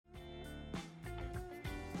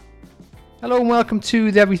Hello and welcome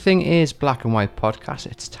to the Everything is Black and White podcast.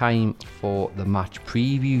 It's time for the match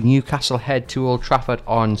preview. Newcastle head to Old Trafford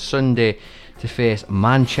on Sunday to face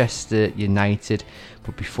Manchester United.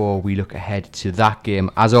 But before we look ahead to that game,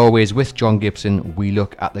 as always with John Gibson, we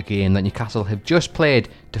look at the game that Newcastle have just played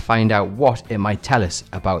to find out what it might tell us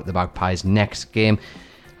about the Magpies' next game.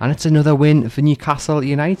 And it's another win for Newcastle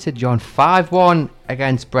United, John. 5-1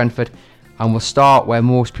 against Brentford. And we'll start where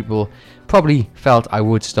most people probably felt I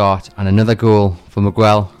would start, and another goal for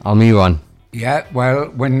Miguel Almiron. Yeah, well,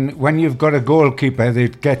 when you've got a goalkeeper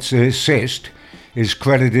that gets an assist, is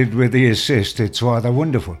credited with the assist, it's rather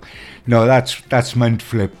wonderful. No, that's meant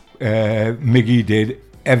flip. Miggy did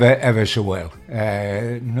ever so well.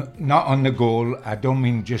 Not on the goal. I don't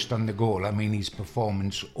mean just on the goal. I mean his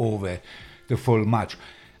performance over the full match.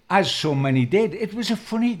 As so many did, it was a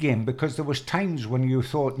funny game because there was times when you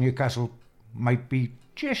thought Newcastle might be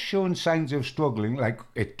just showing signs of struggling, like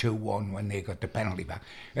at 2-1 when they got the penalty back,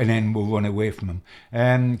 and then we'll run away from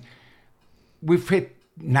them. We've hit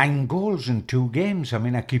 9 goals in 2 games. I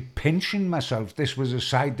mean, I keep pinching myself. This was a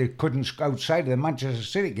side that couldn't, outside of the Manchester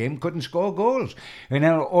City game, couldn't score goals. And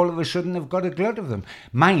now all of a sudden they've got a glut of them.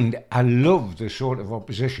 Mind, I love the sort of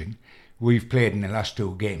opposition we've played in the last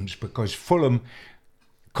 2 games, because Fulham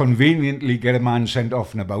conveniently get a man sent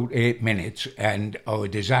off in about 8 minutes and a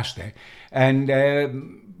disaster, and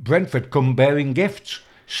Brentford come bearing gifts.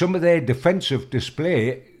 Some of their defensive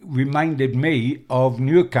display reminded me of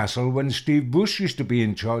Newcastle when Steve Bruce used to be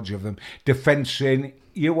in charge of them. Defence saying,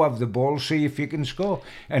 you have the ball, see if you can score.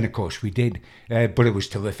 And of course we did, but it was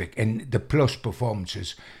terrific. And the plus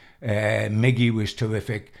performances, Miggy was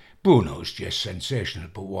terrific, Bruno's just sensational,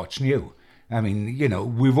 but what's new? I mean, you know,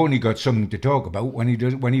 we've only got something to talk about when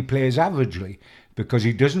he plays averagely, because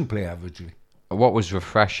he doesn't play averagely. What was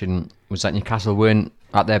refreshing was that Newcastle weren't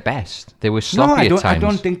at their best. They were sloppy at times. I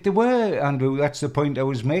don't think they were, Andrew. That's the point I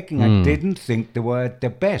was making. I didn't think they were at their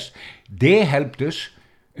best. They helped us,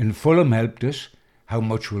 and Fulham helped us. How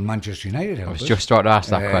much will Manchester United help us? I was just about to ask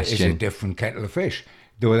that question. It's a different kettle of fish.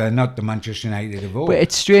 Though they're not the Manchester United of old. But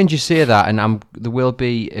it's strange you say that, and there will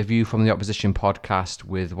be a View from the Opposition podcast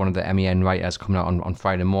with one of the MEN writers coming out on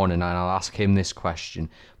Friday morning, and I'll ask him this question,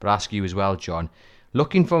 but I'll ask you as well, John.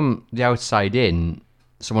 Looking from the outside in,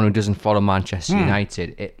 someone who doesn't follow Manchester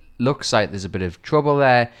United, it looks like there's a bit of trouble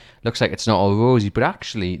there, looks like it's not all rosy, but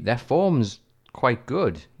actually their form's quite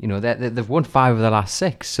good. You know, they've won 5 of the last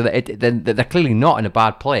 6, so they're clearly not in a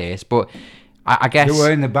bad place, but I guess they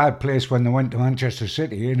were in a bad place when they went to Manchester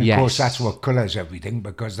City, and of course that's what colours everything,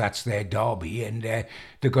 because that's their derby, and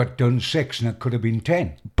they got done 6 and it could have been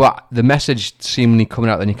 10. But the message seemingly coming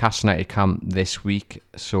out of the Newcastle United camp this week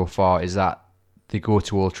so far is that they go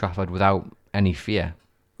to Old Trafford without any fear.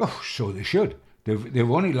 Oh, so they should.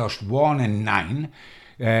 They've only lost 1 in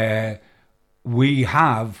 9. We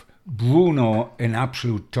have Bruno in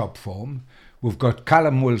absolute top form. We've got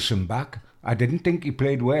Callum Wilson back. I didn't think he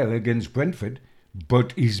played well against Brentford,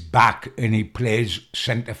 but he's back and he plays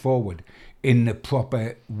centre forward in the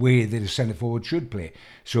proper way that a centre forward should play.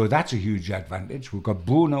 So that's a huge advantage. We've got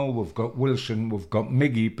Bruno, we've got Wilson, we've got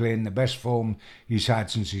Miggy playing the best form he's had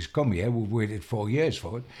since he's come here. We've waited 4 years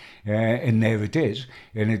for it, and there it is,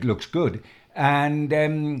 and it looks good. And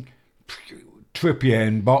Trippier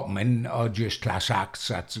and Botman are just class acts.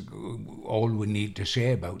 That's all we need to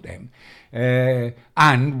say about them.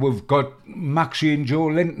 And we've got Maxi and Joe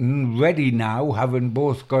Linton ready now, having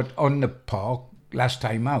both got on the park last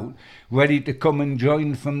time out, ready to come and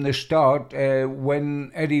join from the start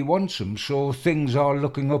when Eddie wants them. So things are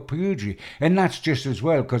looking up hugely. And that's just as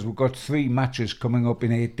well, because we've got 3 matches coming up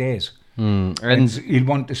in 8 days. And he'll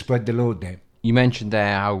want to spread the load there. You mentioned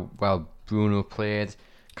there how well Bruno played,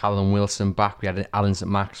 Callum Wilson back, we had Allan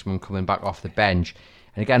Saint-Maximin coming back off the bench.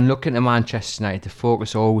 And again, looking at Manchester United, the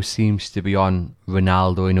focus always seems to be on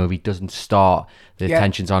Ronaldo. You know, if he doesn't start, the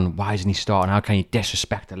attention's on why isn't he starting? How can you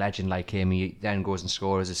disrespect a legend like him? He then goes and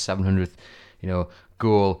scores his 700th,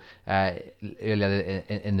 goal earlier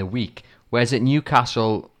in the week. Whereas at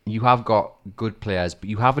Newcastle, you have got good players, but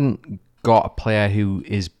you haven't got a player who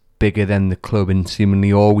is bigger than the club and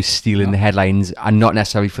seemingly always stealing the headlines, and not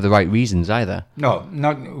necessarily for the right reasons either. No,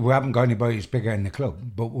 we haven't got anybody who's bigger in the club,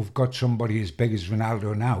 but we've got somebody as big as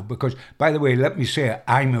Ronaldo now. Because, by the way, let me say,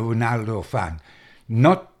 I'm a Ronaldo fan.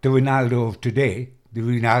 Not the Ronaldo of today, the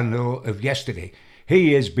Ronaldo of yesterday.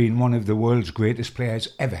 He has been one of the world's greatest players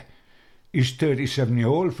ever. He's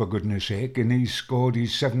 37-year-old, for goodness sake, and he's scored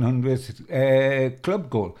his 700th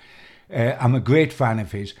club goal. I'm a great fan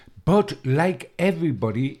of his. But like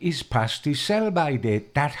everybody, he's past his sell-by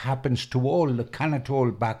date. That happens to all. They cannot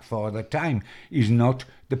hold back for the time. He's not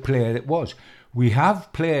the player that was. We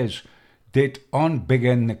have players that aren't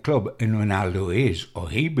bigger in the club, and Ronaldo is, or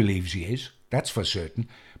he believes he is, that's for certain,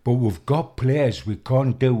 but we've got players we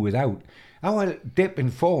can't do without. Our dip in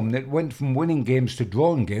form that went from winning games to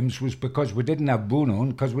drawing games was because we didn't have Bruno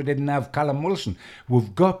and because we didn't have Callum Wilson.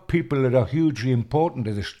 We've got people that are hugely important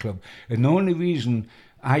to this club, and the only reason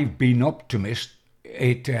I've been optimist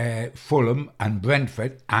at Fulham and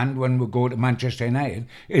Brentford, and when we go to Manchester United,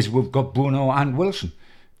 is we've got Bruno and Wilson.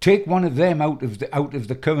 Take one of them out of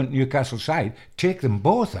the current Newcastle side, take them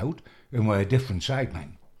both out, and we're a different side,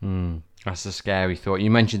 man. That's a scary thought.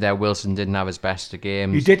 You mentioned there Wilson didn't have his best of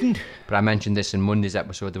games. He didn't. But I mentioned this in Monday's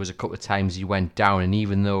episode. There was a couple of times he went down, and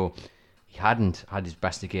even though he hadn't had his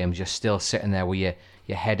best of games, you're still sitting there with your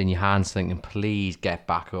head in your hands thinking, please get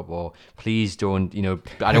back up, or please don't,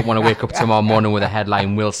 I don't want to wake up tomorrow morning with a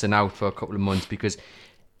headline, Wilson out for a couple of months, because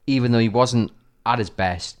even though he wasn't at his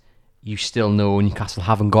best, you still know Newcastle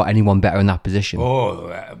haven't got anyone better in that position.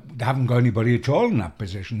 They haven't got anybody at all in that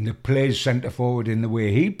position that plays centre-forward in the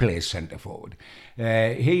way he plays centre-forward.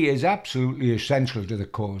 He is absolutely essential to the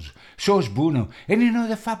cause. So is Bruno. And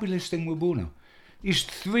the fabulous thing with Bruno, he's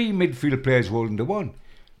 3 midfield players holding to 1.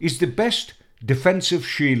 He's the best defensive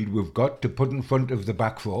shield we've got to put in front of the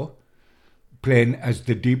back 4, playing as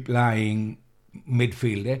the deep-lying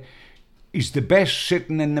midfielder. He's the best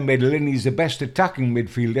sitting in the middle, and he's the best attacking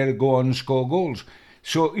midfielder to go on and score goals.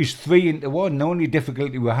 So he's 3 into 1. The only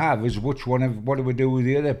difficulty we have is what do we do with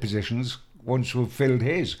the other positions once we've filled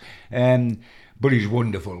his. But he's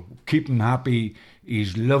wonderful. Keep him happy.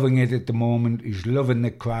 He's loving it at the moment. He's loving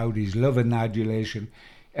the crowd. He's loving the adulation.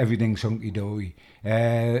 Everything's hunky-dory.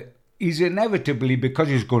 He's inevitably, because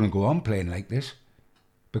he's going to go on playing like this,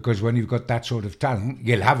 because when you've got that sort of talent,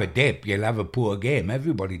 you'll have a dip, you'll have a poor game.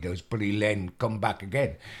 Everybody does, but he'll then come back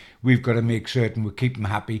again. We've got to make certain we keep him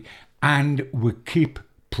happy and we keep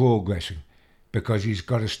progressing, because he's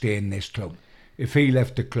got to stay in this club. If he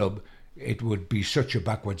left the club, it would be such a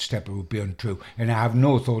backward step, it would be untrue. And I have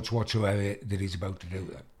no thoughts whatsoever that he's about to do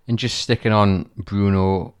that. And just sticking on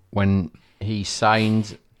Bruno, when he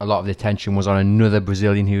signed, a lot of the attention was on another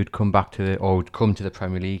Brazilian who would come to the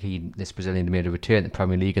Premier League. This Brazilian made a return to the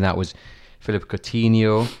Premier League, and that was Philippe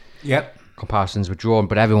Coutinho. Yep. Comparisons were drawn,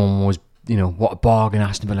 but everyone was, what a bargain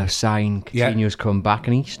Aston Villa signed. Coutinho's come back,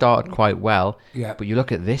 and he started quite well. Yep. But you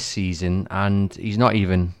look at this season, and he's not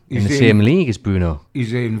even in the same league as Bruno. He's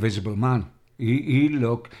the invisible man. He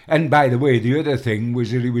looked... And by the way, the other thing was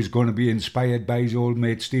that he was going to be inspired by his old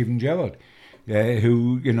mate Steven Gerrard,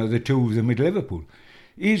 who, the two of them at Liverpool.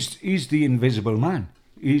 He's the invisible man.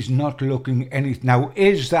 He's not looking anything. Now,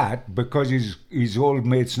 is that because his old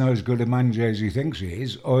mate's not as good a manager as he thinks he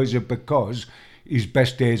is, or is it because his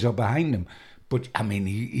best days are behind him? But, I mean,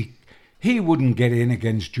 he wouldn't get in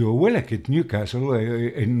against Joe Willock at Newcastle,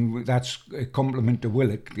 and that's a compliment to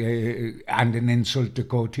Willock and an insult to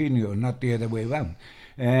Coutinho, not the other way around.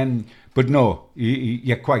 But no,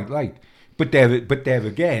 you're quite right. But there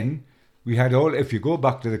again... We had if you go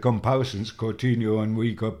back to the comparisons, Coutinho and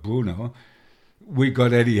we got Bruno, we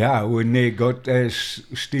got Eddie Howe and they got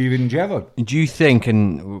Steven Gerrard. Do you think,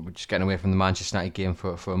 and we're just getting away from the Manchester United game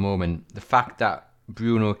for a moment, the fact that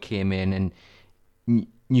Bruno came in and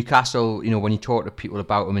Newcastle, when you talk to people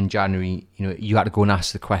about him in January, you had to go and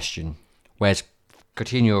ask the question, whereas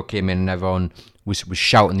Coutinho came in and everyone was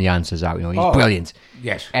shouting the answers out. He's brilliant.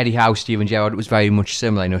 Yes. Eddie Howe, Steven Gerrard, it was very much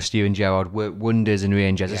similar. Steven Gerrard worked wonders in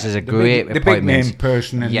Rangers. Yeah. This is a great appointment. The big name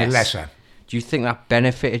person and the lesser. Do you think that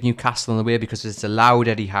benefited Newcastle in the way, because it's allowed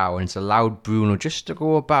Eddie Howe and it's allowed Bruno just to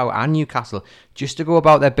go about, and Newcastle just to go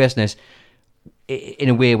about their business in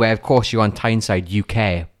a way where, of course, you're on Tyneside, you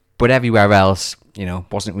care, but everywhere else,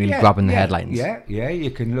 wasn't really grabbing the headlines. Yeah, you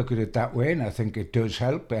can look at it that way, and I think it does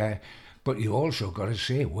help. But you also got to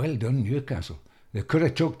say, well done, Newcastle. They could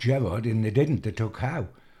have took Gerrard, and they didn't. They took Howe.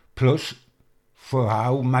 Plus, for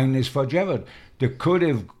Howe, minus for Gerrard. They could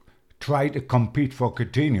have tried to compete for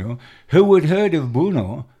Coutinho. Who had heard of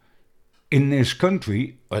Bruno in this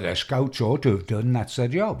country? Or the scouts ought to have done. That's their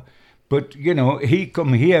job. But, he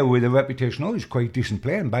come here with a reputation. Oh, he's quite a decent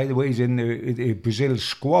player. And by the way, he's in the Brazil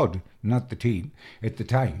squad, not the team, at the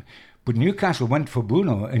time. But Newcastle went for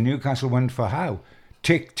Bruno, and Newcastle went for Howe.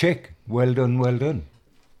 Tick, tick. Well done, well done.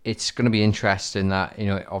 It's going to be interesting that,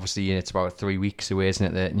 obviously it's about 3 weeks away, isn't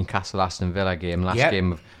it? The Newcastle-Aston Villa game, last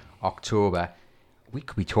game of October. We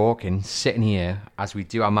could be talking, sitting here, as we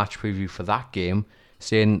do our match preview for that game,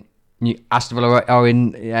 saying Aston Villa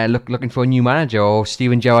are looking for a new manager, or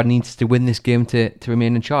Steven Gerrard needs to win this game to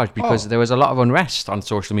remain in charge, because there was a lot of unrest on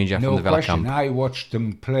social media from the Villa camp. No question. I watched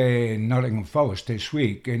them play Nottingham Forest this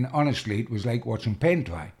week, and honestly, it was like watching paint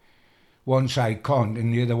dry. One side can't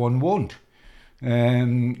and the other one won't.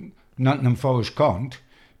 Nottingham Forest can't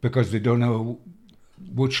because they don't know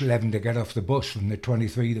which 11 to get off the bus from the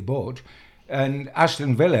 23 they bought. And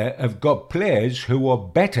Aston Villa have got players who are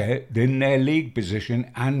better than their league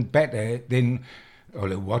position and better than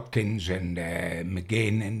Watkins and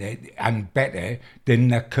McGinn and better than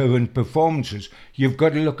their current performances. You've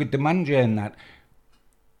got to look at the manager in that.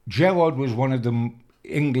 Gerrard was one of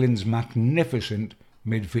England's magnificent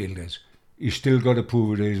midfielders. He's still got to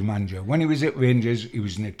prove it as manager. When he was at Rangers, he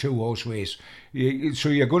was in a 2-horse race. So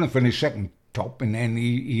you're going to finish second top, and then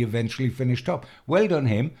he eventually finished top. Well done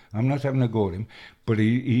him. I'm not having a go at him, but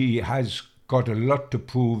he has got a lot to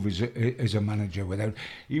prove as a manager.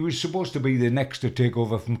 He was supposed to be the next to take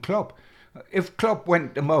over from Klopp. If Klopp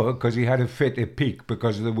went tomorrow because he had a fit at peak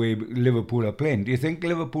because of the way Liverpool are playing, do you think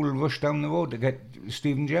Liverpool will rush down the road to get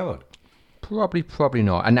Steven Gerrard? Probably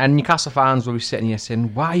not. And Newcastle fans will be sitting here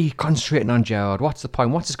saying, why are you concentrating on Gerrard? What's the point?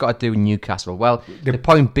 What's this got to do with Newcastle? Well, the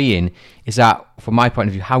point being is that, from my point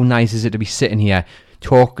of view, how nice is it to be sitting here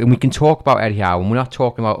and we can talk about Eddie Howe, and we're not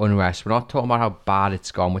talking about unrest, we're not talking about how bad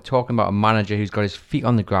it's gone, we're talking about a manager who's got his feet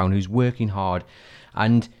on the ground, who's working hard,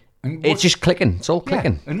 and it's just clicking. It's all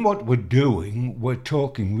clicking. Yeah. And what we're doing, we're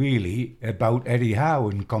talking really about Eddie Howe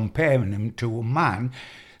and comparing him to a man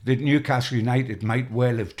that Newcastle United might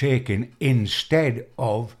well have taken instead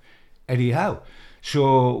of Eddie Howe.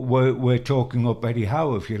 So we're talking up Eddie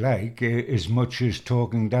Howe, if you like, as much as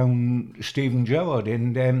talking down Steven Gerrard.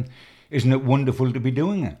 And isn't it wonderful to be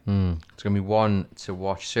doing it? It's going to be one to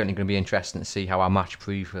watch. Certainly going to be interesting to see how our match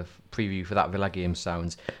preview for that Villa game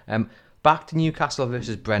sounds. Back to Newcastle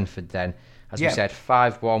versus Brentford then. As we said,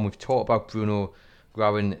 5-1. We've talked about Bruno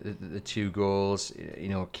growing the 2 goals. You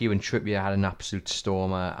know, Kieran Trippier had an absolute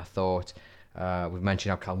stormer, I thought. We've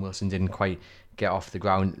mentioned how Callum Wilson didn't quite get off the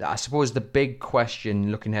ground. I suppose the big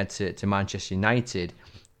question looking ahead to Manchester United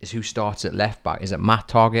is who starts at left back. Is it Matt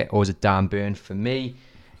Targett or is it Dan Burn? For me,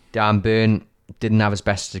 Dan Burn didn't have his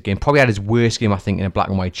best game. Probably had his worst game, I think, in a black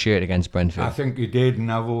and white shirt against Brentford. I think he did, and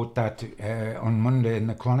I wrote that on Monday in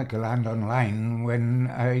the Chronicle and online when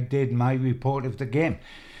I did my report of the game.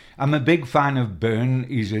 I'm a big fan of Burn.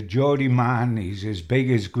 He's a Geordie man. He's as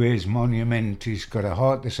big as Gray's Monument. He's got a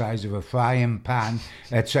heart the size of a frying pan,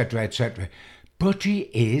 etc., etc. But he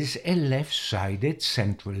is a left-sided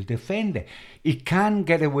central defender. He can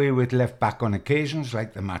get away with left back on occasions,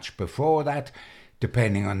 like the match before that,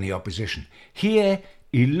 depending on the opposition. Here,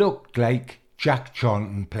 he looked like Jack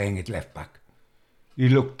Charlton playing at left back. He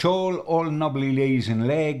looked tall, all knobbly knees and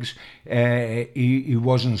legs. He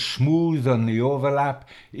wasn't smooth on the overlap.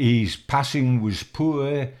 His passing was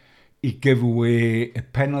poor. He gave away a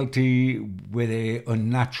penalty with an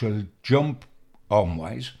unnatural jump,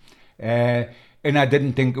 arm-wise. And I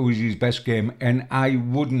didn't think it was his best game. And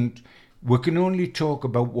we can only talk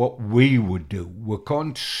about what we would do. We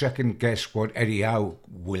can't second guess what Eddie Howe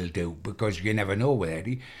will do because you never know with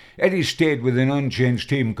Eddie. Eddie stayed with an unchanged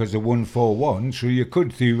team because they won 4-1, so you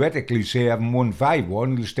could theoretically say, having won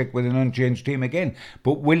 5-1, he'll stick with an unchanged team again.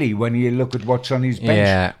 But will he, when you look at what's on his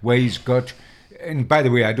bench, where he's got... And by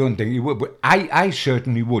the way, I don't think he would, but I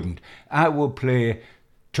certainly wouldn't. I would play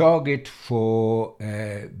Targett for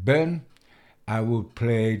Burn. I would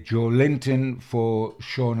play Joe Linton for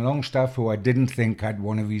Sean Longstaff, who I didn't think had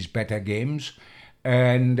one of his better games.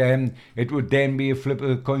 And it would then be a flip of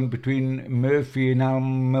the coin between Murphy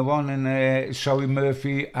and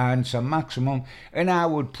Murphy and Sam Maximum. And I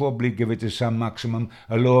would probably give it to Sam Maximum,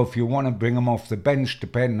 although if you want to bring him off the bench,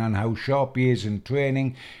 depending on how sharp he is in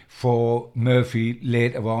training, for Murphy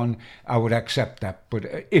later on, I would accept that.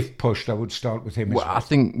 But if pushed, I would start with him as well. I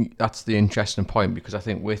think that's the interesting point, because I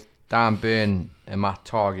think with Dan Burn and Matt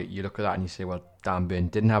Targett, you look at that and you say, well, Dan Burn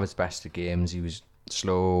didn't have his best of games. He was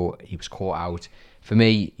slow. He was caught out. For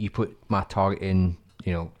me, you put Matt Targett in,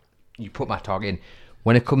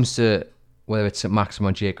 When it comes to whether it's Maxim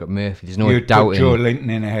or Jacob Murphy, there's no doubt. You'd put Joe Linton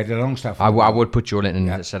in ahead of Longstaff. I would put Joe Linton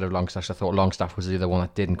instead of Longstaff. I thought Longstaff was the other one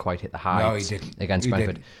that didn't quite hit the heights against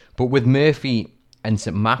Brentford. Didn't. But with Murphy and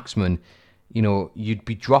St Maximin, you'd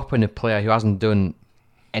be dropping a player who hasn't done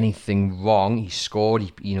anything wrong. He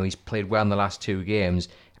scored. He's played well in the last 2 games,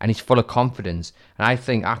 and he's full of confidence. And I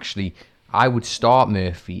think actually, I would start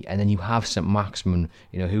Murphy, and then you have St Maximin,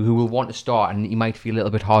 who will want to start, and he might feel a little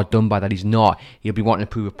bit hard done by that. He's not. He'll be wanting to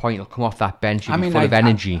prove a point. He'll come off that bench. He'll be full of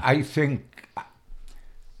energy. I think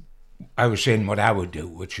I was saying what I would do,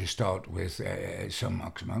 which is start with St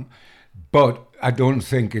Maximin. But I don't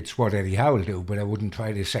think it's what Eddie Howe will do, but I wouldn't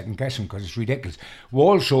try to second guess him because it's ridiculous. We're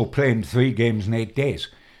also playing 3 games in 8 days.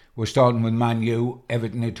 we're starting with Man U,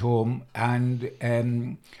 Everton at home,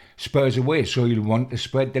 and Spurs away. So you'll want to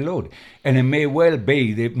spread the load. And it may well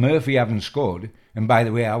be that Murphy haven't scored. And by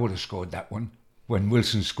the way, I would have scored that one when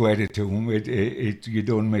Wilson squared it to him. You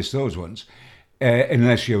don't miss those ones.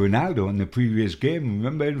 Unless you're Ronaldo in the previous game.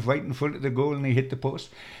 Remember, right in front of the goal and he hit the post.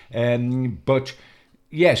 But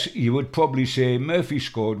yes, you would probably say Murphy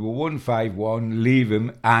scored, we're 1-5-1, leave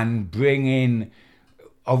him and bring in,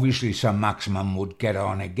 obviously Saint-Maximin would get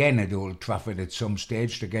on again at Old Trafford at some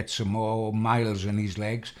stage to get some more miles in his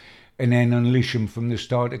legs and then unleash him from the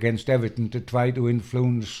start against Everton to try to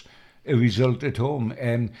influence a result at home.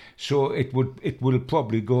 So it will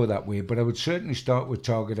probably go that way, but I would certainly start with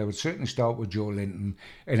Targett, I would certainly start with Joe Linton,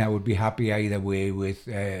 and I would be happy either way with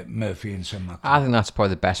Murphy and St. Maximin. I think that's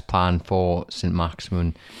probably the best plan for St.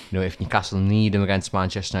 Maximin. If Newcastle need him against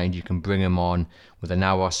Manchester United, you can bring him on with an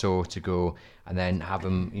hour or so to go and then have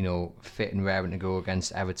him fit and raring to go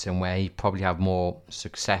against Everton, where he'd probably have more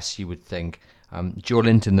success, you would think. Joe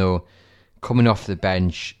Linton, though, coming off the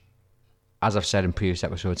bench, as I've said in previous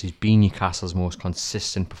episodes, he's been Newcastle's most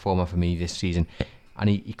consistent performer for me this season. And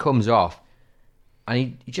he comes off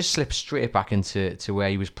and he just slips straight back into where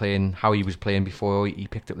he was playing, how he was playing before he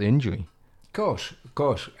picked up the injury. Of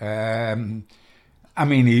course. I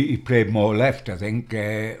mean, he played more left, I think,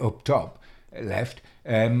 up top, left.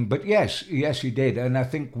 But yes, he did. And I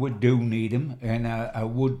think we do need him. And I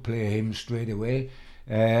would play him straight away.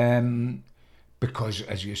 Because,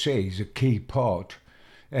 as you say, he's a key part.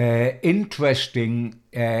 Interesting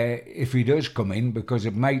if he does come in, because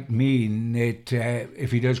it might mean that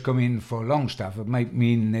if he does come in for Longstaff, it might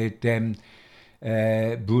mean that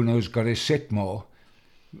Bruno's got to sit more,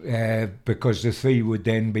 because the three would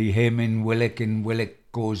then be him and Willock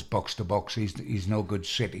goes box to box. He's no good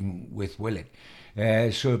sitting with Willock,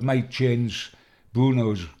 so it might change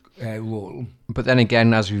Bruno's role. But then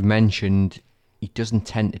again, as we've mentioned, he doesn't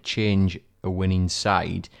tend to change a winning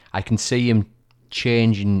side. I can see him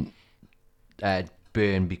changing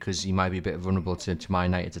Burn because he might be a bit vulnerable to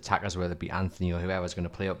Man United's attackers, whether it be Anthony or whoever's going to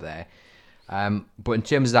play up there. But in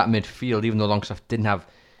terms of that midfield, even though Longstaff didn't have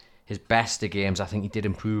his best of games, I think he did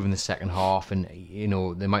improve in the second half, and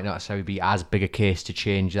there might not necessarily be as big a case to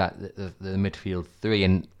change that the midfield three.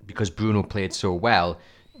 And because Bruno played so well,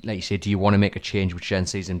 like you say, do you want to make a change which then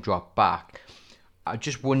sees him drop back? I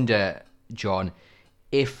just wonder, John,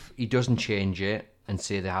 if he doesn't change it and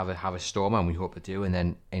say they have a storm, and we hope they do, and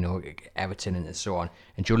then Everton and so on,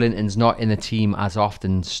 and Joe Linton's not in the team as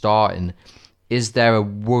often starting, is there a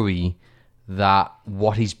worry that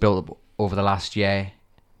what he's built up over the last year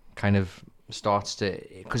kind of starts to,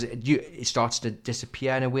 because it starts to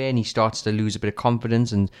disappear in a way, and he starts to lose a bit of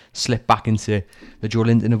confidence and slip back into the Joe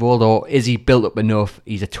Linton of old? Or is he built up enough,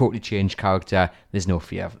 he's a totally changed character, there's no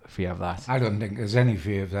fear of that? I don't think there's any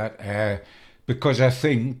fear of that, because I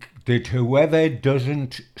think that whoever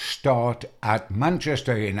doesn't start at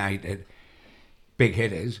Manchester United, big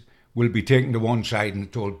hitters, will be taken to one side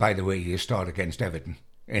and told, by the way, you start against Everton,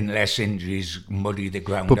 unless injuries muddy the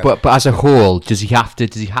ground. But as a whole, does he have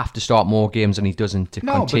to start more games than he doesn't to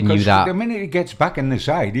continue that? The minute he gets back in the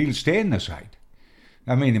side, he'll stay in the side.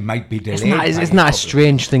 I mean, it might be delayed. Isn't that a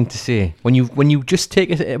strange thing to say? When you just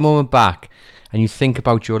take a moment back and you think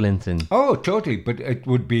about Joe Linton. Oh, totally. But it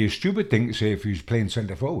would be a stupid thing to say if he's playing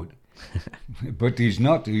centre forward. But he's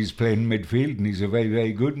not. He's playing midfield, and he's a very,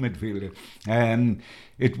 very good midfielder.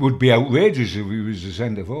 It would be outrageous if he was a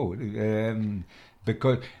centre forward.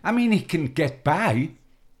 Because, I mean, he can get by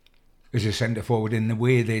as a centre forward in the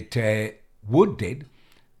way that Wood did.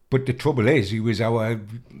 But the trouble is, he was our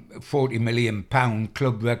 £40 million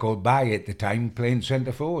club record buy at the time, playing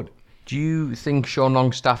centre forward. Do you think Sean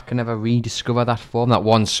Longstaff can ever rediscover that form that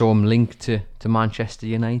once saw him linked to Manchester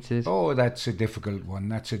United? Oh, that's a difficult one.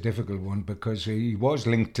 Because he was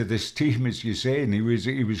linked to this team, as you say, and he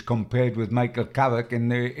was compared with Michael Carrick in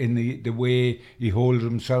the way he holds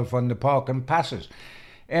himself on the park and passes.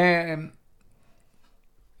 I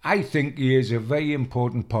think he is a very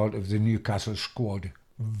important part of the Newcastle squad.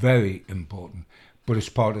 Very important, but it's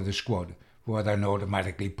part of the squad rather than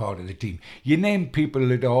automatically part of the team. You name people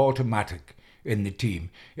that are automatic in the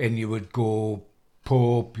team, and you would go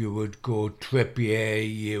Pope, you would go Trippier,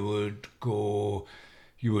 you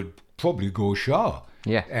would probably go Shaw.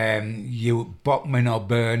 Yeah. Botman or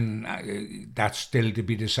Burn, that's still to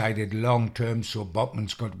be decided long term, so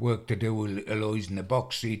Botman's got work to do, although he's in the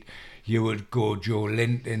box seat. You would go Joe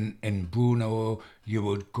Linton and Bruno, you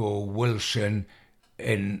would go Wilson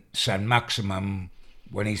and Saint-Maximin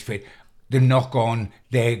when he's fit. The knock-on,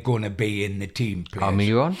 they're going to be in the team players.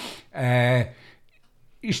 Almiron?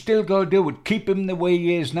 You still got to do it. Keep him the way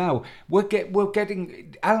he is now. We're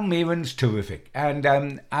getting Almiron's terrific, and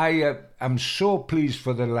I'm so pleased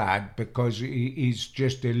for the lad because he's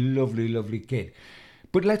just a lovely, lovely kid.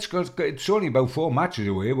 But let's go. It's only about 4 matches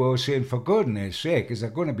away. We're saying, for goodness' sake, is there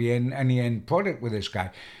going to be any end product with this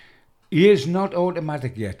guy? He is not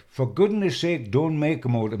automatic yet. For goodness' sake, don't make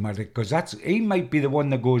him automatic, because he might be the one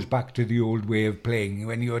that goes back to the old way of playing.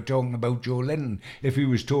 When you were talking about Joe Linton, if he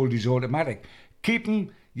was told he's automatic. Keep him,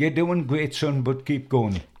 you're doing great, son, but keep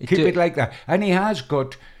going. Keep it like that. And he has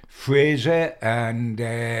got Fraser and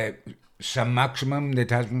Sam Maximum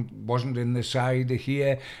that wasn't in the side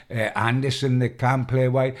here, Anderson that can't play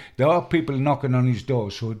wide. There are people knocking on his door,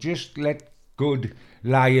 so just let Good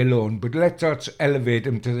lie alone. But let's not elevate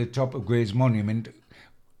him to the top of Gray's Monument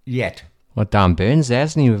yet. Well, Dan Burns there,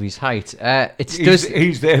 isn't he, with his height?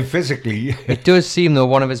 He's there physically. It does seem, though,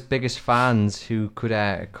 one of his biggest fans who could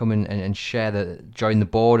come in and join the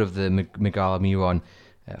board of the Miguel Almiron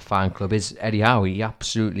fan club is Eddie Howe. He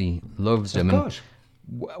absolutely loves him. Of course.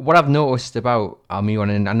 And what I've noticed about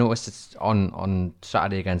Almiron, and I noticed it on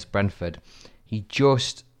Saturday against Brentford, he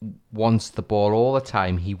just wants the ball all the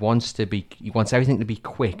time. He wants everything to be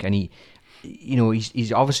quick, and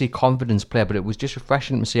he's obviously a confidence player, but it was just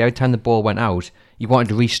refreshing to see every time the ball went out, he wanted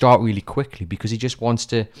to restart really quickly because he just wants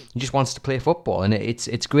to play football, and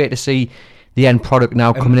it's great to see the end product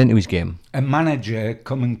now coming into his game. A manager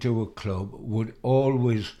coming to a club would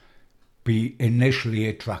always be initially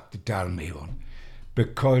attracted to Almiron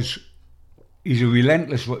because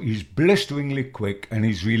he's blisteringly quick and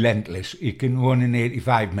he's relentless. He can run in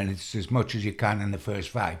 85 minutes as much as you can in the first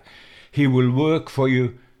 5. He will work for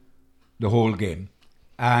you the whole game.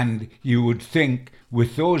 And you would think,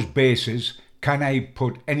 with those bases, can I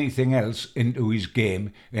put anything else into his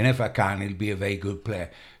game? And if I can, he'll be a very good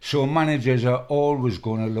player. So managers are always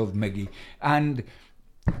going to love Miggy. And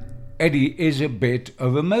Eddie is a bit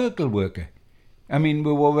of a miracle worker. I mean,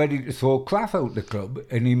 we were ready to throw Kraft out the club,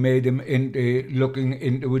 and he made him looking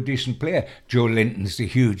into a decent player. Joe Linton's the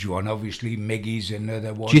huge one, obviously. Miggy's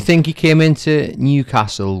another one. Do you think he came into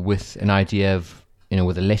Newcastle with an idea of,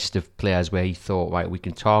 with a list of players where he thought, right, we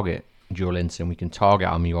can target Joe Linton, we can target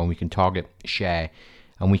Almiron, we can target Cher,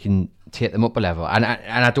 and we can take them up a level? And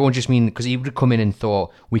I don't just mean because he would have come in and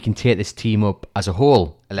thought we can take this team up as a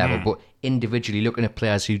whole a level, but individually looking at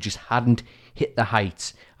players who just hadn't hit the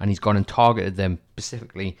heights, and he's gone and targeted them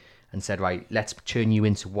specifically and said, right, let's turn you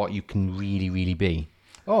into what you can really, really be.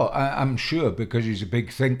 Oh, I'm sure, because he's a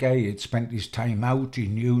big thinker. He'd spent his time out. He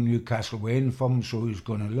knew Newcastle were in for him, so he was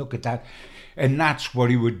going to look at that. And that's what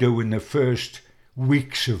he would do in the first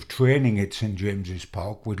weeks of training at St James's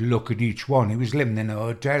Park, would look at each one. He was living in a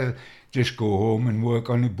hotel, just go home and work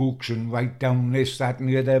on the books and write down this, that and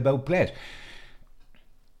the other about players.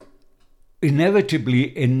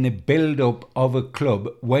 Inevitably, in the build-up of a club,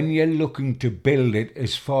 when you're looking to build it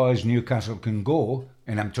as far as Newcastle can go,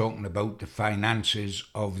 and I'm talking about the finances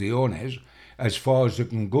of the owners, as far as they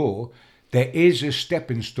can go, there is a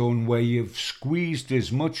stepping stone where you've squeezed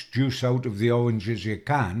as much juice out of the orange as you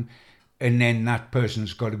can, and then that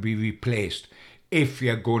person's got to be replaced. If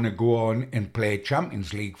you're going to go on and play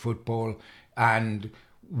Champions League football and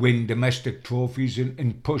win domestic trophies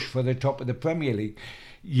and push for the top of the Premier League,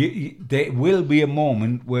 there will be a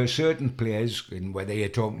moment where certain players, and whether you're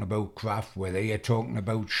talking about Kraft, whether you're talking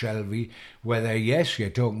about Shelby, whether, yes,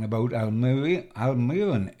 you're talking about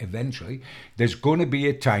Almiron eventually, there's going to be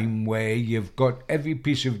a time where you've got every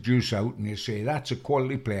piece of juice out and you say, that's a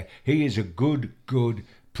quality player. He is a good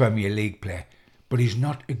Premier League player, but he's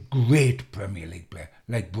not a great Premier League player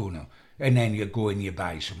like Bruno. And then you go and you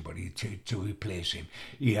buy somebody to replace him.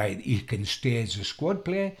 He can stay as a squad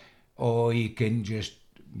player, or he can just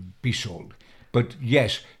be sold. But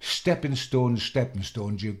yes, stepping stones,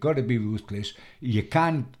 you've got to be ruthless. You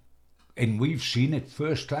can't, and we've seen it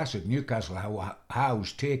first class at Newcastle, how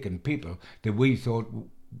Howe's taken people that we thought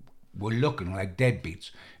were looking like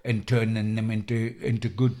deadbeats and turning them into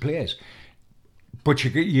good players. But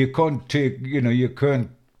you can't take, you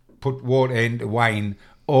can't put water into wine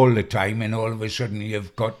all the time, and all of a sudden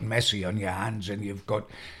you've got Messi on your hands and you've got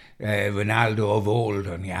Ronaldo of old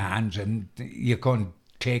on your hands, and you can't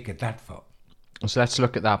take it that far. So let's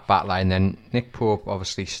look at that back line then. Nick Pope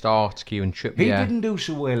obviously starts, Kieran Trippier. He didn't do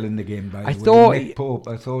so well in the game, by the way. Nick Pope,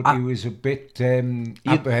 I thought he was a bit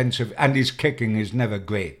apprehensive, and his kicking is never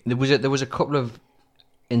great. There was a couple of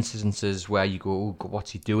instances where you go, oh,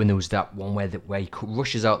 what's he doing? There was that one where he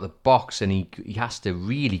rushes out the box and he has to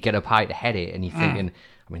really get up high to head it, and you're thinking,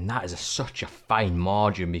 I mean, that is such a fine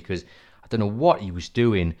margin, because I don't know what he was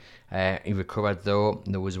doing. He recovered though.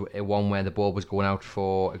 There was one where the ball was going out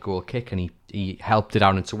for a goal kick and he helped it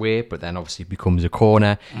out into way, but then obviously it becomes a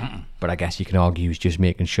corner. But I guess you can argue he was just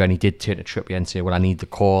making sure, and he did turn to Trippier and say, well, I need the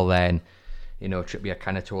call then. You know, Trippier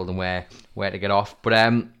kind of told him where to get off. But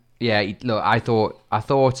look, I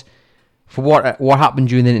thought for what happened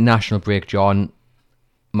during the international break, John,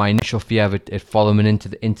 my initial fear of it following into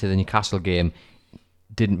the Newcastle game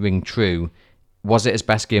didn't ring true. Was it his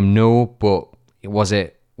best game? No, but was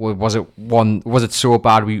it so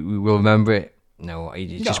bad we will remember it? No,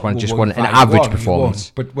 he just won an average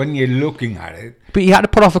performance. But when you're looking at it, but he had to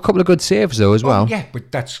put off a couple of good saves though as well. Yeah,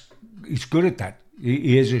 but he's good at that.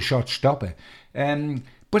 He is a shot stopper.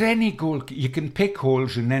 But any goalkeeper, you can pick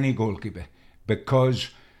holes in any goalkeeper because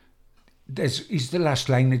he's the last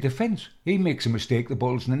line of defence. He makes a mistake, the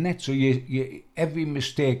ball's in the net. So every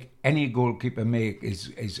mistake any goalkeeper make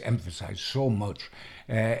is emphasised so much,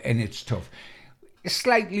 and it's tough.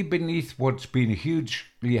 Slightly beneath what's been a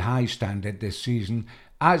hugely high standard this season,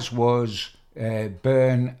 as was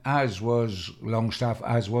Byrne, as was Longstaff,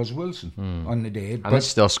 as was Wilson on the day. And they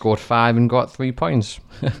still scored 5 and got 3 points.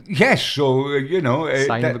 Yes, so,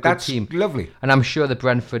 that's team. Lovely. And I'm sure the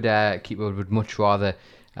Brentford keeper would much rather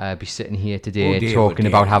be sitting here today talking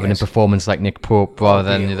about having a performance like Nick Pope rather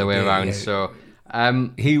than the other way around. Yeah. So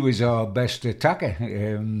he was our best attacker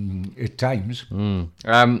at times.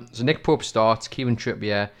 So Nick Pope starts, Kieran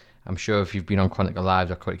Trippier. I'm sure if you've been on Chronicle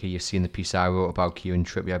Live or Chronicle, you've seen the piece I wrote about Kieran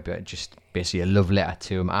Trippier, but just basically a love letter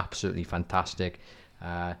to him. Absolutely fantastic.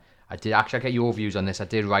 I did actually get your views on this. I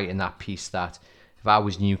did write in that piece that if I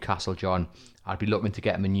was Newcastle, John, I'd be looking to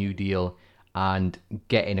get him a new deal and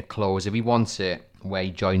get in a clause if he wants it, where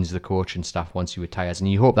he joins the coaching staff once he retires.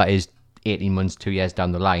 And you hope that is 18 months, 2 years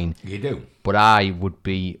down the line. You do. But I would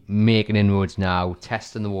be making inroads now,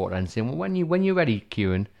 testing the water and saying, well, when you're ready,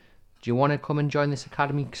 Kieran, do you want to come and join this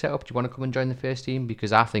academy setup? Do you want to come and join the first team?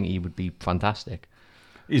 Because I think he would be fantastic.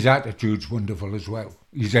 His attitude's wonderful as well.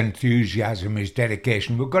 His enthusiasm, his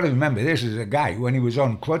dedication. We've got to remember, this is a guy, when he was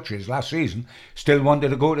on crutches last season, still wanted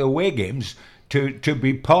to go to away games to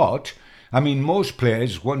be part. I mean, most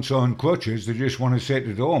players, once on crutches, they just want to sit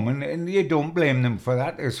at home, and you don't blame them for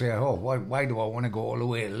that. They say, oh, why do I want to go all the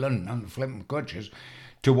way to London on flipping crutches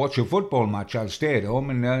to watch a football match? I'll stay at home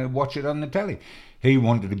and watch it on the telly. He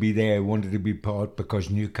wanted to be there, wanted to be part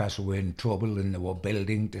because Newcastle were in trouble and they were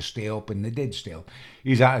building to stay up, and they did still.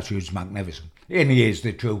 His attitude's magnificent. And he is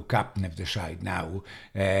the true captain of the side now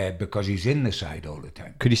because he's in the side all the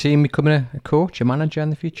time. Could you see him becoming a coach, a manager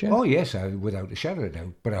in the future? Oh, yes, without a shadow of a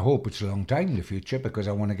doubt. But I hope it's a long time in the future because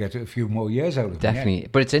I want to get a few more years out of him. Definitely. Yeah.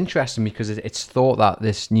 But it's interesting because it's thought that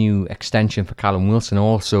this new extension for Callum Wilson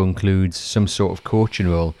also includes some sort of coaching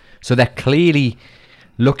role. So they're clearly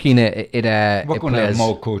looking at we're going to have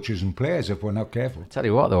more coaches and players if we're not careful. I'll tell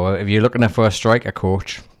you what, though, if you're looking for a striker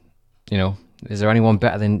coach, is there anyone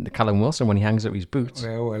better than Callum Wilson when he hangs up his boots?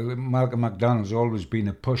 Well, Malcolm McDonald's always been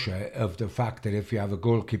a pusher of the fact that if you have a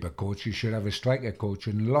goalkeeper coach, you should have a striker coach,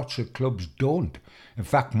 and lots of clubs don't. In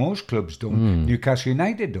fact, most clubs don't. Newcastle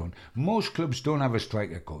United don't. Most clubs don't have a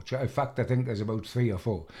striker coach. In fact, I think there's about 3 or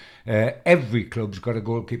 4. Every club's got a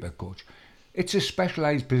goalkeeper coach. It's a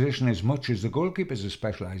specialised position as much as the goalkeeper's a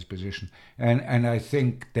specialised position. And I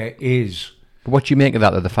think there is... But what do you make of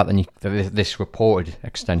that, though, the fact that this reported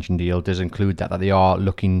extension deal does include that they are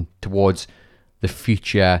looking towards the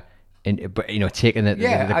future, taking the good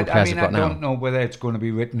players they've got now? I don't know whether it's going to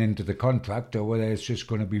be written into the contract or whether it's just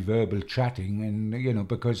going to be verbal chatting, and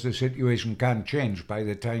because the situation can change by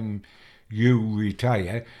the time you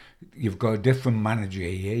retire. You've got a different manager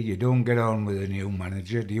here. You don't get on with a new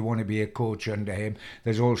manager. Do you want to be a coach under him?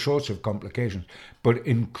 There's all sorts of complications. But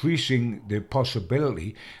increasing the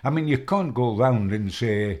possibility, I mean, you can't go round and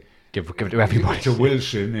say, give it to everybody. To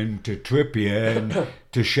Wilson and to Trippier and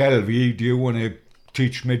to Shelby, do you want to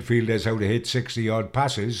teach midfielders how to hit 60-yard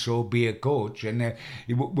passes? So be a coach. And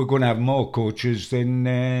we're going to have more coaches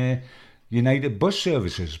than... United Bus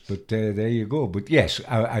Services, but there you go. But yes,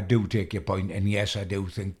 I do take your point, and yes, I do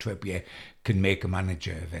think Trippier can make a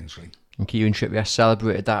manager eventually. And Kieran Trippier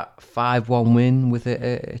celebrated that 5-1 win with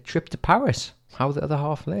a trip to Paris. How the other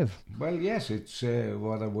half live? Well, yes, it's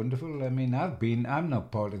rather wonderful. I mean, I'm not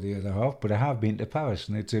part of the other half, but I have been to Paris,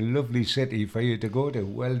 and it's a lovely city for you to go to.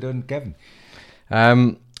 Well done, Kevin.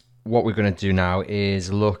 What we're going to do now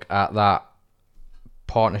is look at that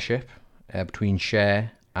partnership between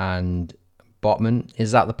Cher and Botman.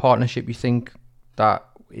 Is that the partnership you think that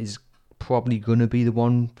is probably going to be the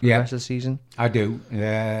one for the rest of the season? I do.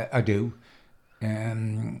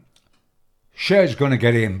 Cher's going to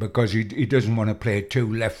get in because he doesn't want to play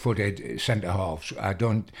 2 left-footed centre halves.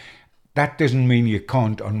 that doesn't mean you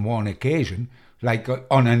can't on one occasion. Like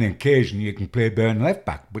on an occasion, you can play Byrne left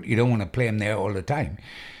back, but you don't want to play him there all the time.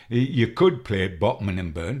 You could play Botman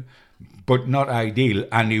and Byrne, but not ideal,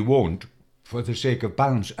 and he won't for the sake of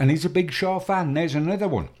balance. And he's a big Shaw fan. There's another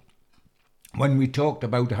one. When we talked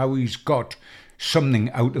about how he's got something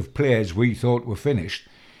out of players we thought were finished,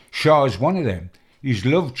 Shaw's one of them. He's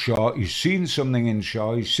loved Shaw, he's seen something in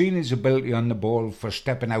Shaw, he's seen his ability on the ball for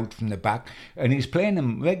stepping out from the back, and he's playing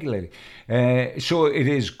him regularly. So it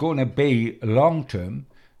is going to be long-term,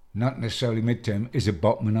 not necessarily mid-term, is it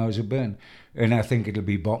Botman or is it Byrne? And I think it'll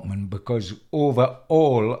be Botman, because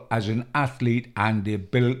overall, as an athlete and the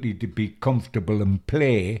ability to be comfortable and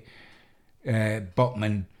play,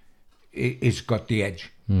 Botman has got the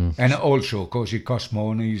edge. And also, of course, he costs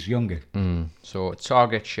more and he's younger. So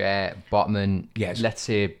target share, Botman. Yes. Let's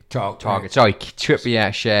say Target. Sorry,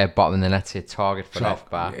 Trippier share, Botman. Then let's say target for left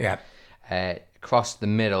back. Yeah. Across the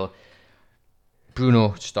middle,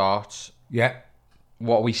 Bruno starts. Yeah.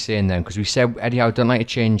 What are we saying then? Because we said Eddie Howe don't like to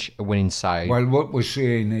change a winning side. Well, what we're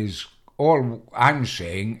saying is, all I'm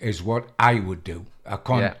saying is what I would do. I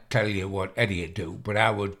can't tell you what Eddie would do, but I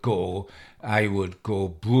would go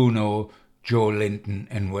Bruno, Joe Linton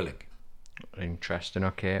and Willock. Interesting.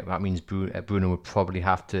 Okay, that means Bruno would probably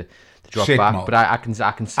have to drop Sit back, more. but I can see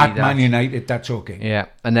At that. Man United, that's okay. Yeah,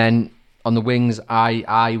 and then on the wings,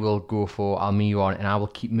 I will go for Almiron, and I will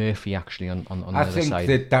keep Murphy actually on the other side. I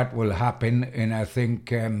think that will happen, and I think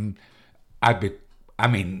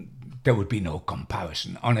there would be no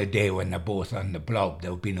comparison. On a day when they're both on the blob, there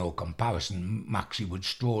would be no comparison. Maxi would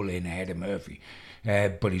stroll in ahead of Murphy.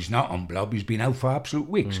 But he's not on blob. He's been out for absolute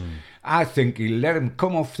weeks. I think he'll let him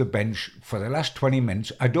come off the bench for the last 20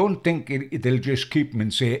 minutes. I don't think they'll just keep him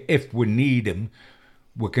and say, if we need him,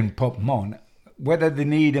 we can pop him on. Whether they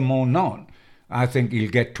need him or not, I think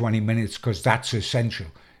he'll get 20 minutes because that's essential.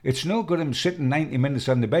 It's no good him sitting 90 minutes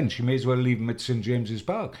on the bench. You may as well leave him at St James's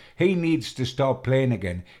Park. He needs to start playing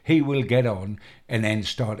again. He will get on and then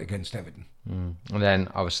start against Everton. And then,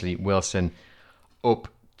 obviously, Wilson up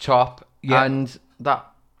top. Yeah. And that,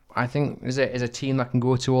 I think, is a team that can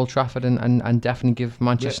go to Old Trafford and definitely give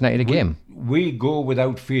Manchester United a game. We go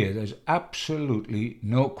without fear. There's absolutely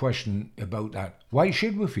no question about that. Why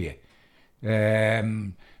should we fear?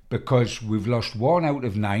 Because we've lost 1 out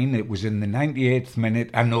of 9. It was in the 98th minute.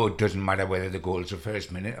 I know it doesn't matter whether the goal's the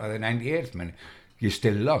first minute or the 98th minute. You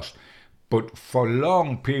still lost. But for a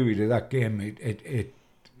long period of that game,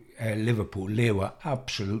 Liverpool, they were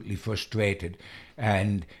absolutely frustrated,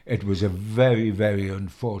 and it was a very, very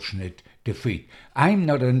unfortunate defeat. I'm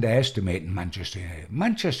not underestimating Manchester United.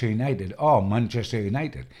 Manchester United are Manchester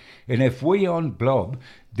United, and if we on blob,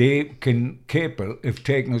 they can capable of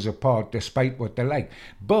taking us apart despite what they like.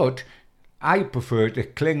 But I prefer to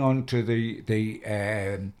cling on to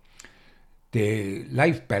the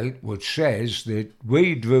life belt, which says that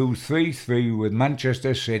we drew 3-3 with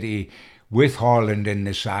Manchester City with Haaland in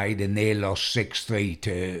the side, and they lost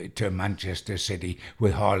 6-3 to Manchester City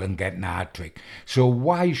with Haaland getting a hat-trick. So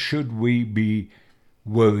why should we be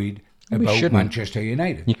worried about Manchester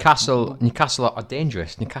United? Newcastle are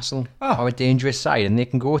dangerous. Newcastle are a dangerous side, and they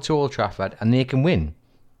can go to Old Trafford and they can win.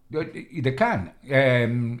 They can.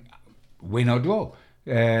 Win or draw.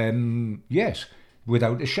 Yes,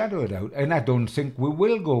 without a shadow of doubt. And I don't think we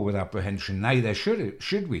will go with apprehension, neither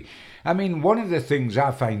should we. I mean, one of the things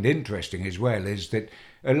I find interesting as well is that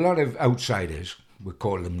a lot of outsiders, we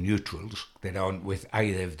call them neutrals, that aren't with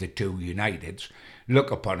either of the two Uniteds,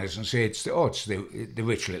 look upon us and say it's the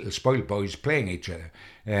rich little spoiled boys playing each other.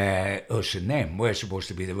 Us and them. We're supposed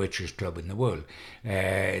to be the richest club in the world.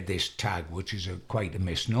 This tag, which is quite a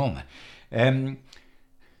misnomer. The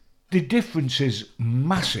difference is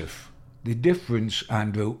massive. The difference,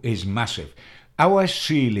 Andrew, is massive. Our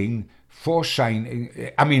ceiling for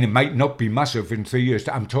signing, I mean, it might not be massive in 3 years.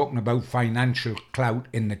 I'm talking about financial clout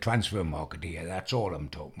in the transfer market here. That's all I'm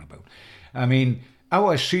talking about. I mean,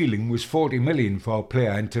 our ceiling was 40 million for a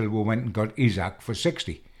player until we went and got Isak for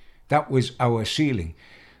 60. That was our ceiling.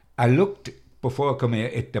 I looked, before I come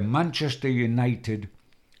here, at the Manchester United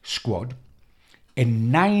squad,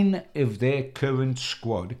 and 9 of their current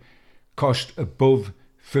squad cost above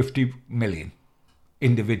 50 million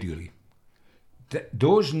individually.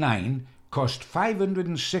 Those 9 cost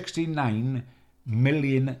 £569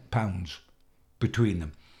 million between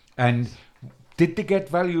them. And did they get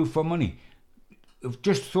value for money? I've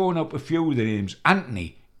just thrown up a few of the names.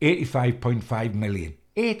 Anthony, 85.5 million.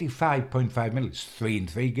 85.5 million. It's 3 in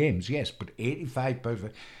 3 games, yes, but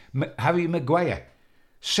 85.5. Harry Maguire,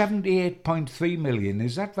 78.3 million.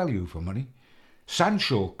 Is that value for money?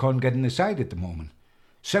 Sancho can't get in the side at the moment.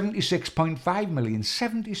 76.5 million.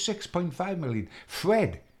 76.5 million.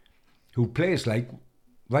 Fred, who plays like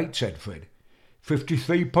Right said Fred,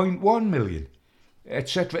 53.1 million,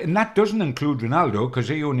 etc. And that doesn't include Ronaldo, because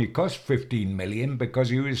he only cost 15 million because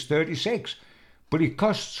he was 36. But he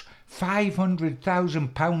costs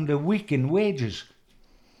 £500,000 a week in wages.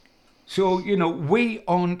 So, you know, we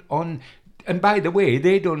aren't on... And by the way,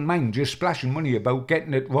 they don't mind just splashing money about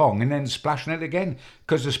getting it wrong and then splashing it again,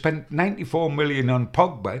 because they spent 94 million on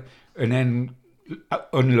Pogba and then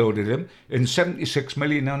unloaded him, and 76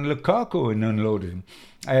 million on Lukaku and unloaded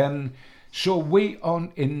him. So we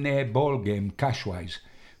aren't in their ball game cash-wise.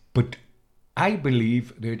 But I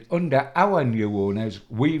believe that under our new owners,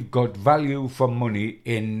 we've got value for money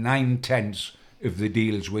in 9/10 of the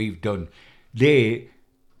deals we've done. They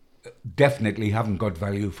definitely haven't got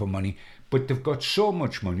value for money, but they've got so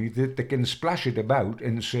much money that they can splash it about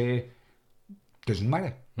and say, doesn't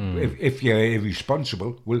matter. If you're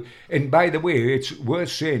irresponsible. Well, and by the way, it's worth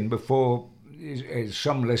saying before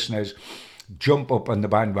some listeners jump up on the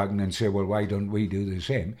bandwagon and say, well, why don't we do the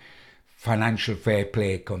same? Financial fair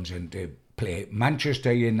play comes into play.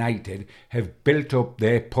 Manchester United have built up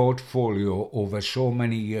their portfolio over so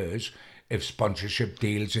many years of sponsorship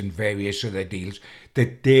deals and various other deals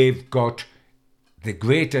that they've got the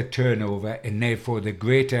greater turnover and therefore the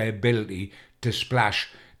greater ability to splash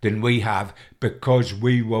than we have, because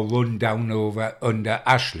we were run down over under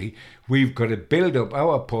Ashley. We've got to build up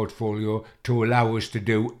our portfolio to allow us to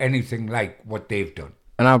do anything like what they've done.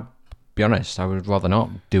 And I'll be honest, I would rather not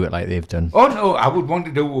do it like they've done. Oh no, I would want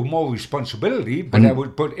to do it with more responsibility, but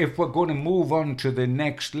But if we're going to move on to the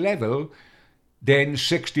next level, then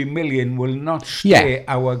 60 million will not stay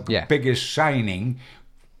our biggest signing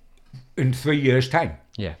in 3 years' time.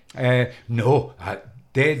 Yeah.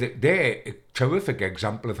 They're a terrific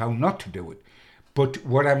example of how not to do it. But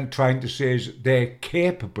what I'm trying to say is they're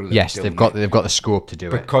capable of doing it. Yes, they've got the scope to do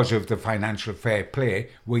it. Because of the financial fair play,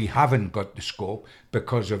 we haven't got the scope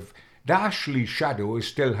because of the Ashley shadow is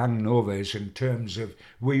still hanging over us in terms of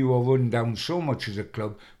we were run down so much as a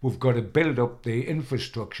club. We've got to build up the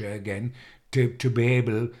infrastructure again to be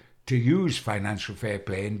able to use financial fair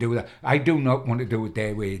play and do that. I do not want to do it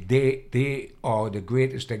their way. They are the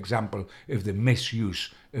greatest example of the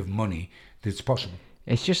misuse of money that's possible.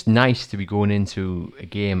 It's just nice to be going into a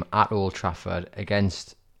game at Old Trafford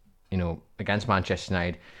against Manchester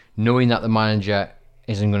United, knowing that the manager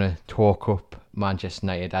isn't going to talk up Manchester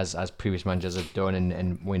United as previous managers have done,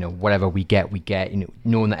 and whatever we get.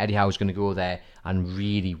 Knowing that Eddie Howe's going to go there and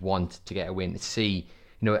really want to get a win, to see.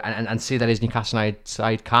 And see that his Newcastle United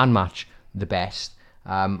side can match the best.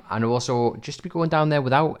 And also just to be going down there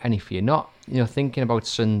without any fear. Not, thinking about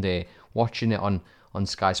Sunday, watching it on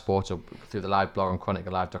Sky Sports or through the live blog on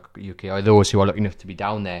chroniclelive.uk, or those who are lucky enough to be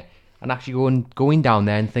down there, and actually going down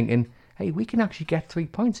there and thinking, hey, we can actually get 3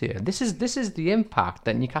 points here. This is the impact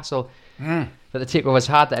that Newcastle, that the takeover's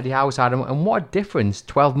had, that Eddie Howe's had, and what a difference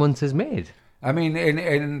 12 months has made. I mean,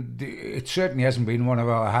 and it certainly hasn't been one of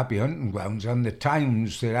our happy hunting grounds. And the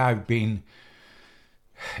times that I've been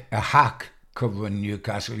a hack covering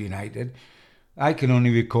Newcastle United, I can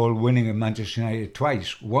only recall winning at Manchester United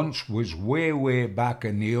twice. Once was way back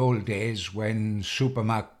in the old days when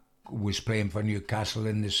Supermac was playing for Newcastle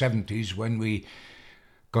in the 70s, when we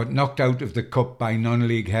got knocked out of the cup by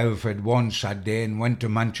non-league Hereford one Saturday and went to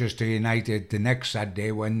Manchester United the next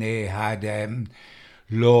Saturday when they had...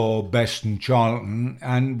 Law, Best and Charlton,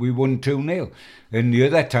 and we won 2-0. And the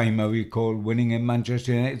other time I recall winning in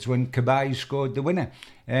Manchester United is when Cabaye scored the winner.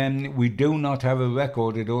 We do not have a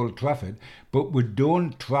record at Old Trafford, but we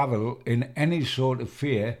don't travel in any sort of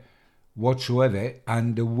fear whatsoever,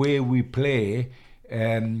 and the way we play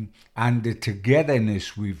and the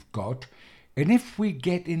togetherness we've got, and if we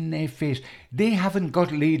get in their face, they haven't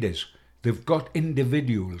got leaders, they've got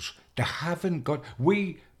individuals. They haven't got...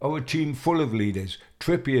 We are a team full of leaders.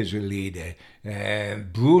 Trippier's a leader,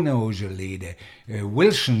 Bruno's a leader,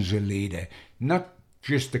 Wilson's a leader. Not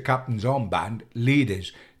just the captain's armband,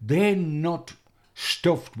 leaders. They're not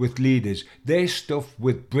stuffed with leaders. They're stuffed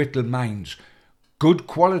with brittle minds. Good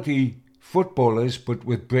quality footballers, but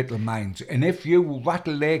with brittle minds. And if you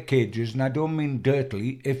rattle their cages, and I don't mean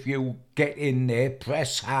dirtily, if you get in there,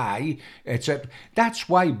 press high, etc. That's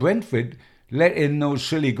why Brentford let in those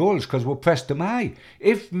silly goals, because we pressed them high.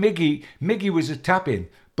 If Miggy was a tap-in,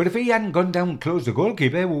 but if he hadn't gone down and closed the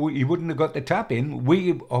goalkeeper, he wouldn't have got the tap-in.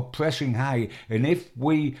 We are pressing high, and if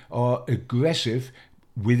we are aggressive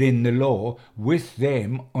within the law with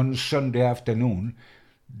them on Sunday afternoon,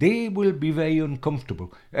 they will be very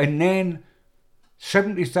uncomfortable. And then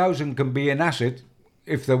 70,000 can be an asset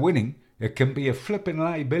if they're winning, it can be a flipping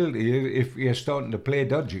liability if you're starting to play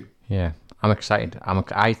dodgy. Yeah, I'm excited.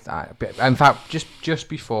 In fact, just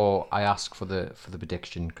before I ask for the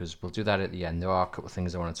prediction, because we'll do that at the end, there are a couple of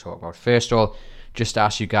things I want to talk about. First of all, just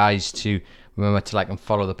ask you guys to remember to like and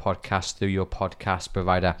follow the podcast through your podcast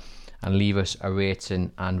provider and leave us a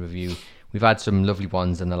rating and review. We've had some lovely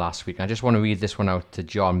ones in the last week. I just want to read this one out to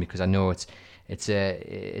John because I know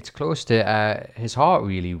it's close to his heart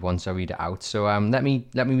really once I read it out. So let me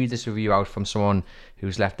read this review out from someone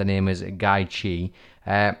who's left their name as Guy Chi.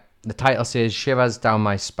 The title says, "Shivers down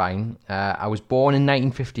my spine. I was born in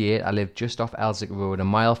 1958. I lived just off Elsick Road, a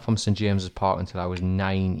mile from St James's Park until I was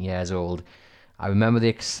 9 years old. I remember the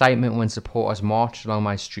excitement when supporters marched along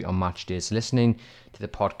my street on match days. Listening to the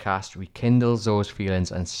podcast rekindles those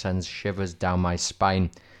feelings and sends shivers down my spine.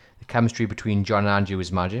 The chemistry between John and Andrew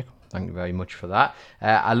is magic." Thank you very much for that.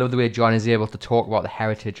 I love the way John is able to talk about the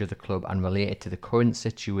heritage of the club and relate it to the current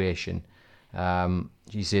situation.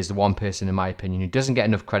 He says the one person, in my opinion, who doesn't get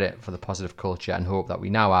enough credit for the positive culture and hope that we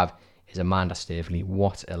now have is Amanda Staveley.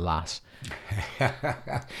 What a lass.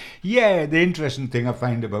 Yeah, the interesting thing I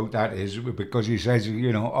find about that is because he says,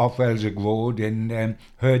 off Elsick Road and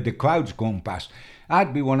heard the crowds going past.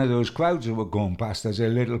 I'd be one of those crowds that were going past as a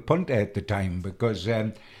little punter at the time because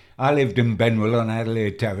I lived in Benwell on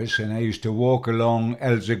Adelaide Terrace and I used to walk along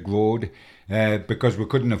Elsick Road because we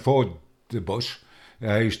couldn't afford the bus.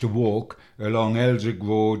 I used to walk along Elsick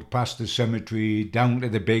Road, past the cemetery, down to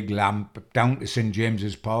the big lamp, down to St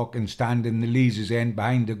James's Park and stand in the Leazes end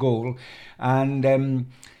behind the goal. And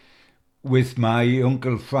with my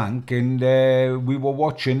Uncle Frank, and we were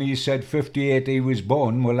watching, he said 58 he was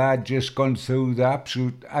born. Well, I'd just gone through the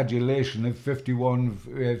absolute adulation of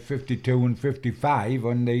 51, 52 and 55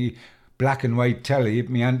 on the black and white telly at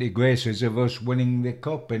my Auntie Grace's of us winning the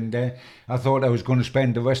cup, and I thought I was going to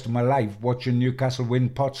spend the rest of my life watching Newcastle win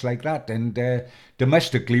pots like that, and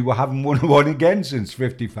domestically we haven't won one again since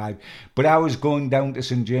 55. But I was going down to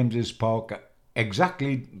St James's Park,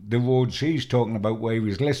 exactly the roads he's talking about where he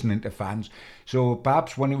was listening to fans. So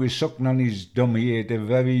perhaps when he was sucking on his dummy at a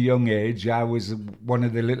very young age, I was one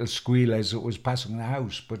of the little squealers that was passing the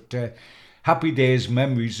house. But happy days,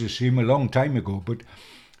 memories, they seem a long time ago, but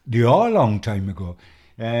they are a long time ago.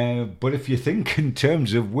 But if you think in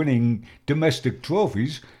terms of winning domestic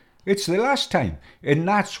trophies, it's the last time. And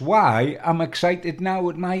that's why I'm excited now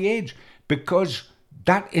at my age, because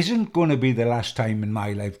that isn't going to be the last time in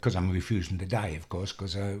my life, because I'm refusing to die, of course,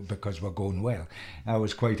 because we're going well. I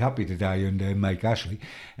was quite happy to die under Mike Ashley.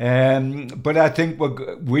 But I think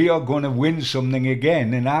we are going to win something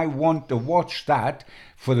again, and I want to watch that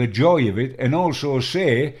for the joy of it, and also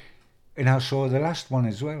say, and I saw the last one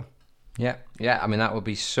as well. Yeah. I mean, that will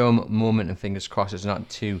be some moment, and fingers crossed it's not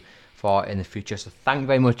too far in the future. So thank you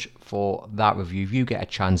very much for that review. If you get a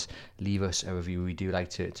chance, leave us a review. We do like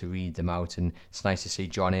to read them out, and it's nice to see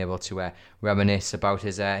John able to reminisce about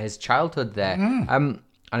his childhood there. And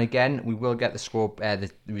again, we will get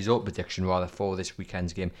the result prediction rather for this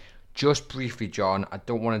weekend's game. Just briefly, John, I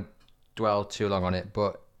don't want to dwell too long on it,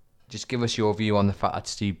 but just give us your view on the fact that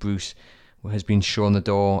Steve Bruce has been shown the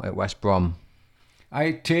door at West Brom.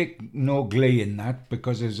 I take no glee in that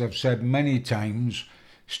because, as I've said many times,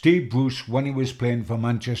 Steve Bruce, when he was playing for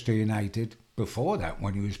Manchester United, before that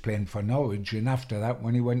when he was playing for Norwich, and after that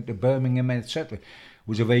when he went to Birmingham, etc.,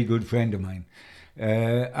 was a very good friend of mine.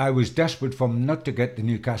 I was desperate for him not to get the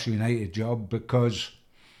Newcastle United job because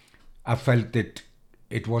I felt that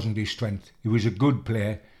it wasn't his strength. He was a good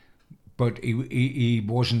player, but he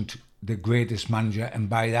wasn't the greatest manager, and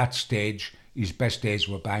by that stage his best days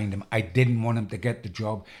were behind him. I didn't want him to get the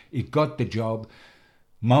job. He got the job.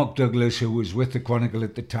 Mark Douglas, who was with the Chronicle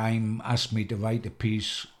at the time, asked me to write a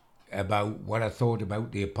piece about what I thought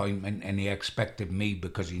about the appointment, and he expected me,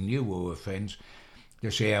 because he knew we were friends,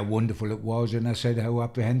 to say how wonderful it was, and I said how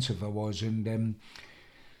apprehensive I was, and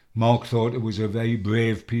Mark thought it was a very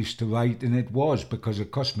brave piece to write, and it was, because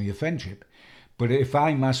it cost me a friendship. But if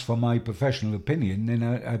I'm asked for my professional opinion, then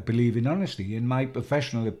I believe in honesty. And my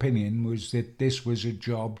professional opinion was that this was a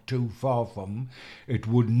job too far from. It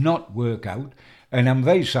would not work out. And I'm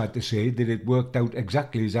very sad to say that it worked out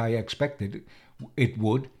exactly as I expected it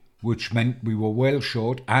would, which meant we were well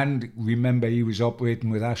short. And remember, he was operating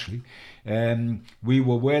with Ashley. We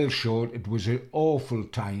were well short. It was an awful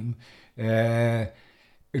time.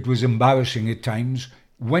 It was embarrassing at times.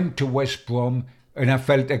 Went to West Brom, and I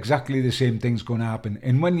felt exactly the same thing's going to happen.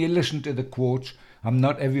 And when you listen to the quotes, I'm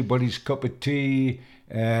not everybody's cup of tea,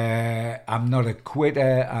 I'm not a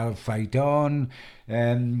quitter, I'll fight on.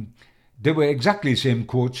 They were exactly the same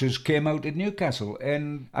coaches came out at Newcastle,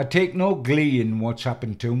 and I take no glee in what's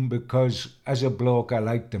happened to him because as a bloke I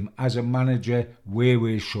liked him. As a manager,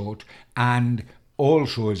 way short, and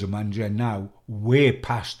also as a manager now, way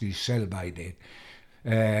past his sell-by date.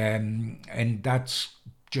 And that's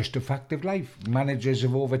just a fact of life. Managers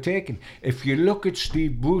have overtaken. If you look at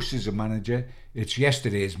Steve Bruce as a manager, it's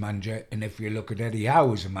yesterday's manager, and if you look at Eddie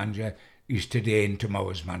Howe as a manager, he's today and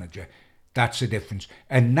tomorrow's manager. That's the difference.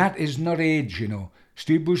 And that is not age, you know.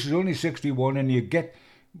 Steve Bruce is only 61, and you get...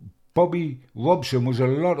 Bobby Robson was a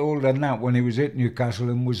lot older than that when he was at Newcastle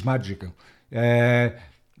and was magical.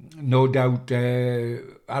 No doubt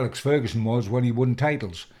Alex Ferguson was when he won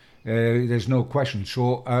titles. There's no question.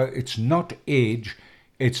 So it's not age,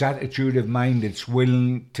 it's attitude of mind, it's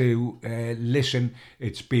willing to listen,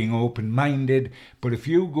 it's being open-minded. But if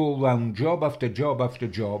you go around job after job after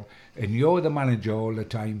job, and you're the manager all the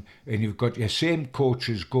time, and you've got your same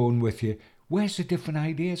coaches going with you, where's the different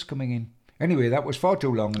ideas coming in? Anyway, that was far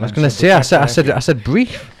too long. I was going to say, I said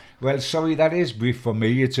brief. Well, sorry, that is brief for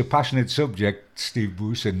me. It's a passionate subject, Steve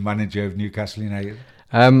Bruce, and manager of Newcastle United.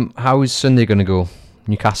 How is Sunday going to go?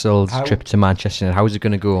 Newcastle's trip to Manchester United. How is it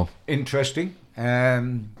going to go? Interesting.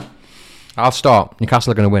 I'll start.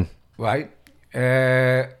 Newcastle are going to win. Right.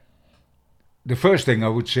 The first thing I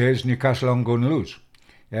would say is Newcastle aren't going to lose.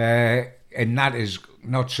 And that is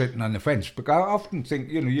not sitting on the fence. Because I often think,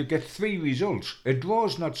 you get 3 results. A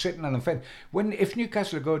draw's not sitting on the fence. If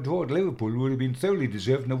Newcastle had got a draw at Liverpool, it would have been thoroughly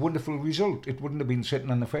deserved and a wonderful result. It wouldn't have been sitting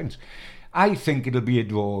on the fence. I think it'll be a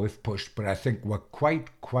draw if pushed, but I think we're quite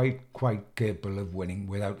capable of winning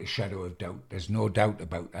without a shadow of doubt. There's no doubt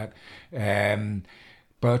about that.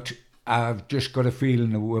 But I've just got a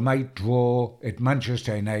feeling that we might draw at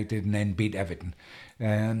Manchester United and then beat Everton.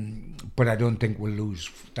 But I don't think we'll lose,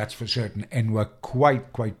 that's for certain. And we're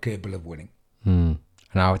quite capable of winning. And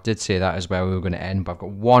I did say that as well, we were going to end, but I've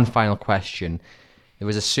got one final question. There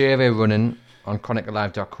was a survey running on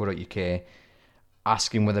chroniclelive.co.uk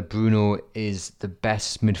asking whether Bruno is the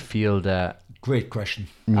best midfielder. Great question.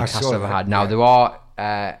 Newcastle ever had. Now, there are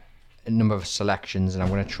a number of selections, and I'm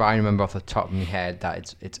going to try and remember off the top of my head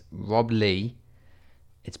that it's Rob Lee,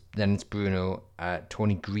 it's Bruno,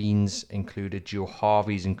 Tony Green's included, Joe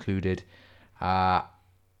Harvey's included, I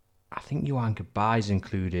think Yohan Gabai's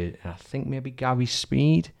included, and I think maybe Gary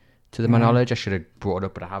Speed, to my knowledge. I should have brought it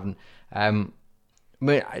up, but I haven't.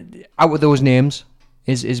 But out of those names,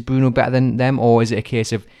 is Bruno better than them, or is it a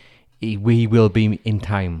case of he will be in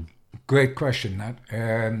time? Great question, that.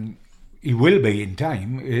 He will be in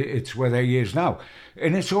time. It's whether he is now.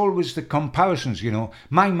 And it's always the comparisons,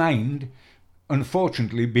 My mind,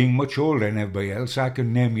 unfortunately, being much older than everybody else, I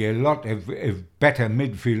can name you a lot of better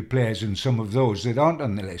midfield players than some of those that aren't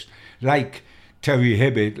on the list. Like Terry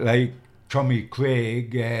Hibbert, like Tommy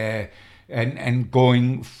Craig, and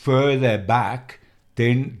going further back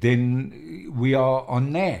than we are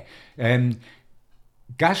on there.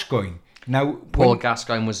 Gascoigne. Now, Paul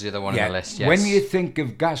Gascoigne was the other one on the list, yes. When you think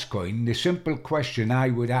of Gascoigne, the simple question I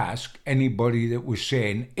would ask anybody that was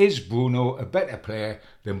saying, is Bruno a better player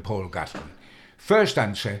than Paul Gascoigne? First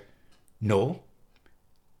answer, no,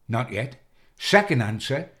 not yet. Second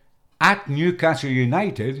answer, at Newcastle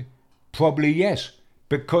United, probably yes.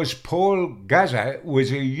 Because Paul Gaza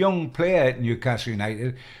was a young player at Newcastle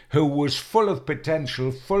United who was full of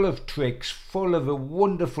potential, full of tricks, full of a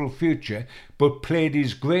wonderful future, but played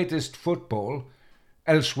his greatest football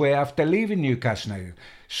elsewhere after leaving Newcastle United.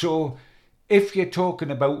 So if you're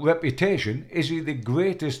talking about reputation, is he the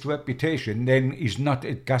greatest reputation? Then he's not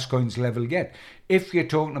at Gascoigne's level yet. If you're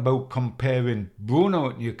talking about comparing Bruno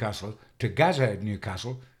at Newcastle to Gaza at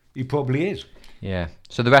Newcastle, he probably is. Yeah.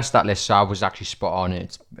 So the rest of that list, so I was actually spot on.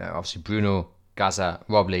 It's obviously Bruno, Gaza,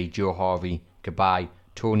 Rob Lee, Joe Harvey, Gabai,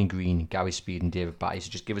 Tony Green, Gary Speed, and David Batty. So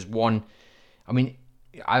just give us one. I mean,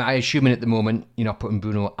 I assuming at the moment you're not putting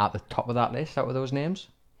Bruno at the top of that list out of those names.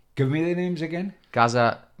 Give me the names again.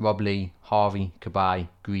 Gaza, Rob Lee, Harvey, Gabai,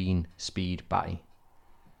 Green, Speed, Batty.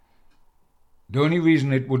 The only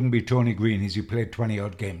reason it wouldn't be Tony Green is he played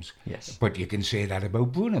 20-odd games. Yes. But you can say that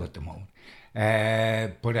about Bruno at the moment.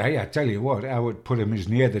 But I tell you what, I would put him as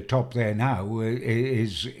near the top there now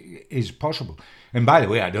is possible. And by the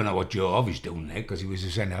way, I don't know what Joe Harvey's doing there because he was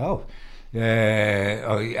a centre half.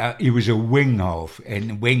 He was a wing half,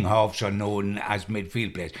 and wing halves are known as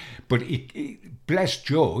midfield players. But bless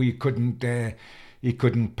Joe, he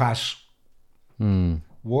couldn't pass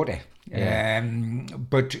water. Yeah.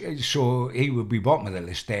 But so he would be bottom of the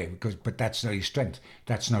list there but that's not his strength.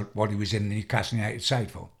 That's not what he was in the Newcastle United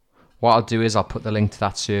side for. What I'll do is I'll put the link to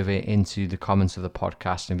that survey into the comments of the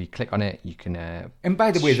podcast, and if you click on it, you can. And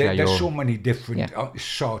by the way, there's so many different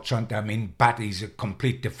sorts, aren't there? I mean, Batty's a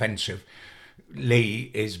complete defensive. Lee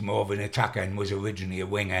is more of an attacker and was originally a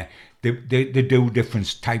winger. They do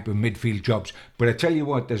different type of midfield jobs. But I tell you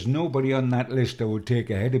what, there's nobody on that list that would take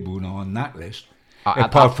ahead of Bruno on that list,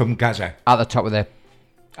 apart from Gaza. At the top of their...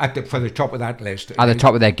 For the top of that list. At the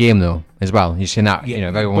top of their game, though, as well. You've seen that, if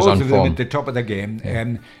everyone's on form. Both of them at the top of the game.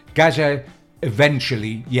 Yeah. Gaza,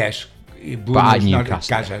 eventually, yes. Bruno's but at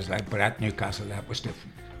Newcastle. Not at Gaza's but at Newcastle, that was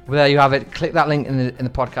different. Well, there you have it. Click that link in the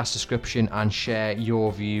podcast description and share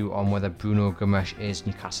your view on whether Bruno Gomes is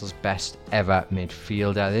Newcastle's best ever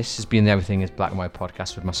midfielder. This has been the Everything is Black and White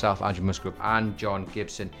podcast with myself, Andrew Musgrove, and John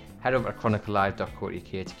Gibson. Head over to chroniclelive.co.uk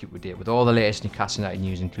to keep up to date with all the latest Newcastle United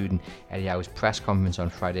news, including Eddie Howe's press conference on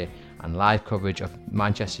Friday and live coverage of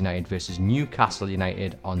Manchester United versus Newcastle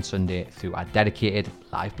United on Sunday through our dedicated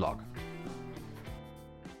live blog.